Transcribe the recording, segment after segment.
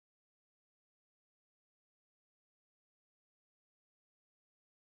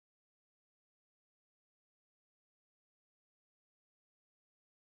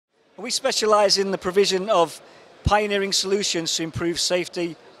We specialise in the provision of pioneering solutions to improve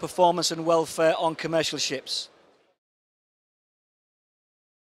safety, performance and welfare on commercial ships.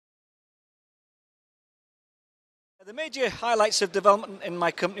 The major highlights of development in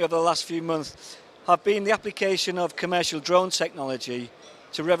my company over the last few months have been the application of commercial drone technology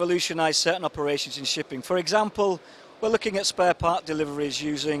to revolutionise certain operations in shipping. For example, we're looking at spare part deliveries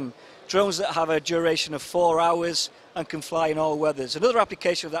using drones that have a duration of 4 hours and can fly in all weathers. Another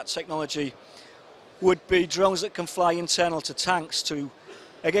application of that technology would be drones that can fly internal to tanks to,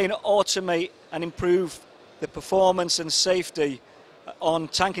 again, automate and improve the performance and safety on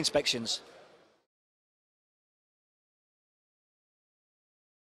tank inspections.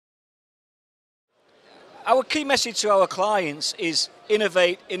 Our key message to our clients is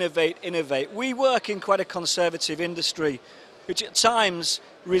innovate, innovate, innovate. We work in quite a conservative industry, which at times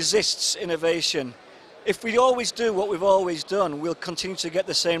resists innovation. If we always do what we've always done, we'll continue to get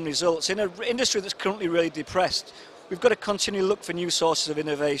the same results. In an industry that's currently really depressed, we've got to continue to look for new sources of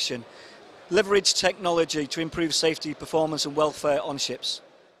innovation, leverage technology to improve safety, performance and welfare on ships.